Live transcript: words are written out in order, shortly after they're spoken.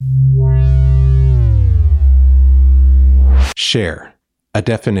Share. A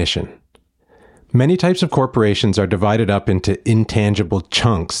definition. Many types of corporations are divided up into intangible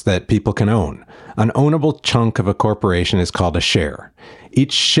chunks that people can own. An ownable chunk of a corporation is called a share.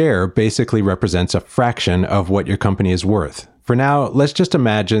 Each share basically represents a fraction of what your company is worth. For now, let's just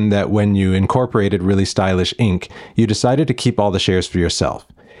imagine that when you incorporated Really Stylish Inc., you decided to keep all the shares for yourself.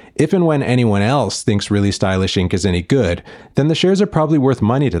 If and when anyone else thinks Really Stylish Inc. is any good, then the shares are probably worth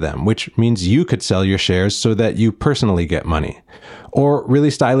money to them, which means you could sell your shares so that you personally get money. Or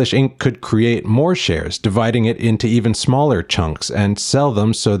Really Stylish Inc. could create more shares, dividing it into even smaller chunks and sell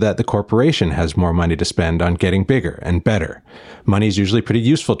them so that the corporation has more money to spend on getting bigger and better. Money is usually pretty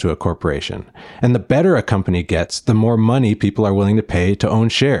useful to a corporation. And the better a company gets, the more money people are willing to pay to own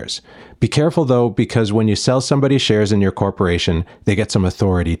shares. Be careful though, because when you sell somebody shares in your corporation, they get some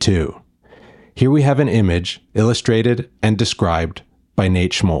authority too. Here we have an image illustrated and described by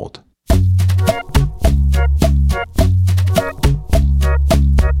Nate Schmold.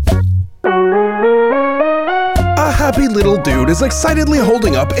 A happy little dude is excitedly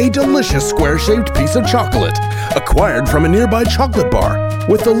holding up a delicious square-shaped piece of chocolate, acquired from a nearby chocolate bar,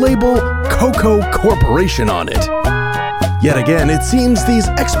 with the label Cocoa Corporation on it. Yet again, it seems these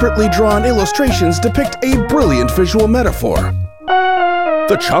expertly drawn illustrations depict a brilliant visual metaphor.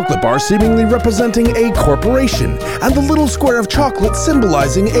 The chocolate bar seemingly representing a corporation, and the little square of chocolate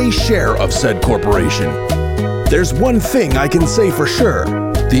symbolizing a share of said corporation. There's one thing I can say for sure.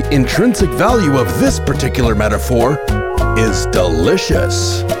 The intrinsic value of this particular metaphor is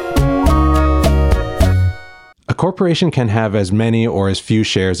delicious. A corporation can have as many or as few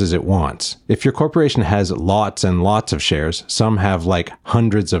shares as it wants. If your corporation has lots and lots of shares, some have like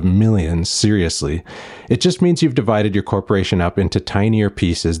hundreds of millions, seriously, it just means you've divided your corporation up into tinier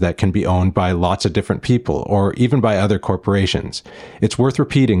pieces that can be owned by lots of different people or even by other corporations. It's worth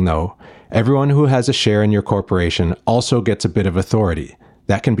repeating though, everyone who has a share in your corporation also gets a bit of authority.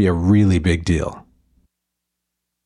 That can be a really big deal.